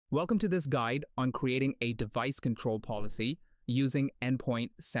Welcome to this guide on creating a device control policy using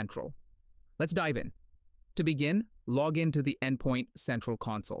Endpoint Central. Let's dive in. To begin, log into the Endpoint Central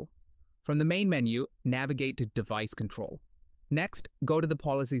console. From the main menu, navigate to Device Control. Next, go to the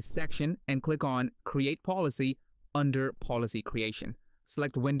Policies section and click on Create Policy under Policy Creation.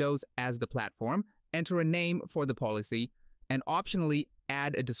 Select Windows as the platform, enter a name for the policy, and optionally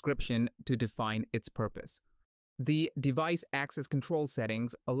add a description to define its purpose. The device access control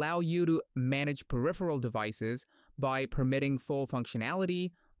settings allow you to manage peripheral devices by permitting full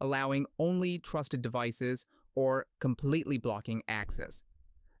functionality, allowing only trusted devices, or completely blocking access.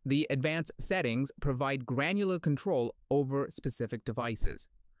 The advanced settings provide granular control over specific devices.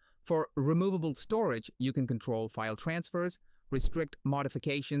 For removable storage, you can control file transfers, restrict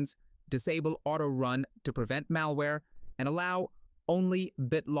modifications, disable auto run to prevent malware, and allow only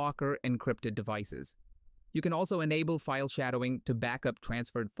BitLocker encrypted devices. You can also enable file shadowing to back up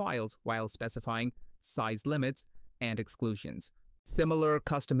transferred files while specifying size limits and exclusions. Similar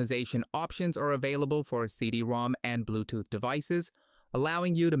customization options are available for CD-ROM and Bluetooth devices,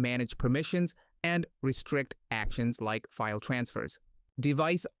 allowing you to manage permissions and restrict actions like file transfers.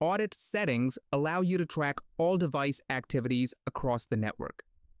 Device audit settings allow you to track all device activities across the network.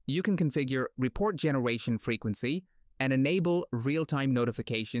 You can configure report generation frequency and enable real-time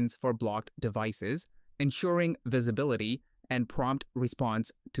notifications for blocked devices, ensuring visibility and prompt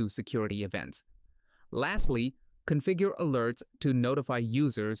response to security events. Lastly, configure alerts to notify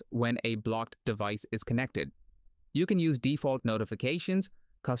users when a blocked device is connected. You can use default notifications,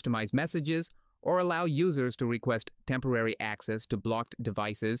 customize messages, or allow users to request temporary access to blocked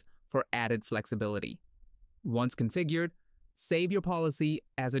devices for added flexibility. Once configured, save your policy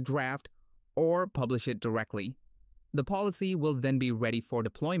as a draft or publish it directly. The policy will then be ready for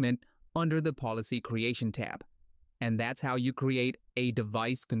deployment under the Policy Creation tab. And that's how you create a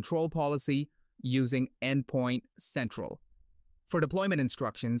device control policy using Endpoint Central. For deployment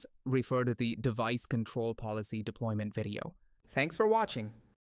instructions, refer to the Device Control Policy Deployment video. Thanks for watching.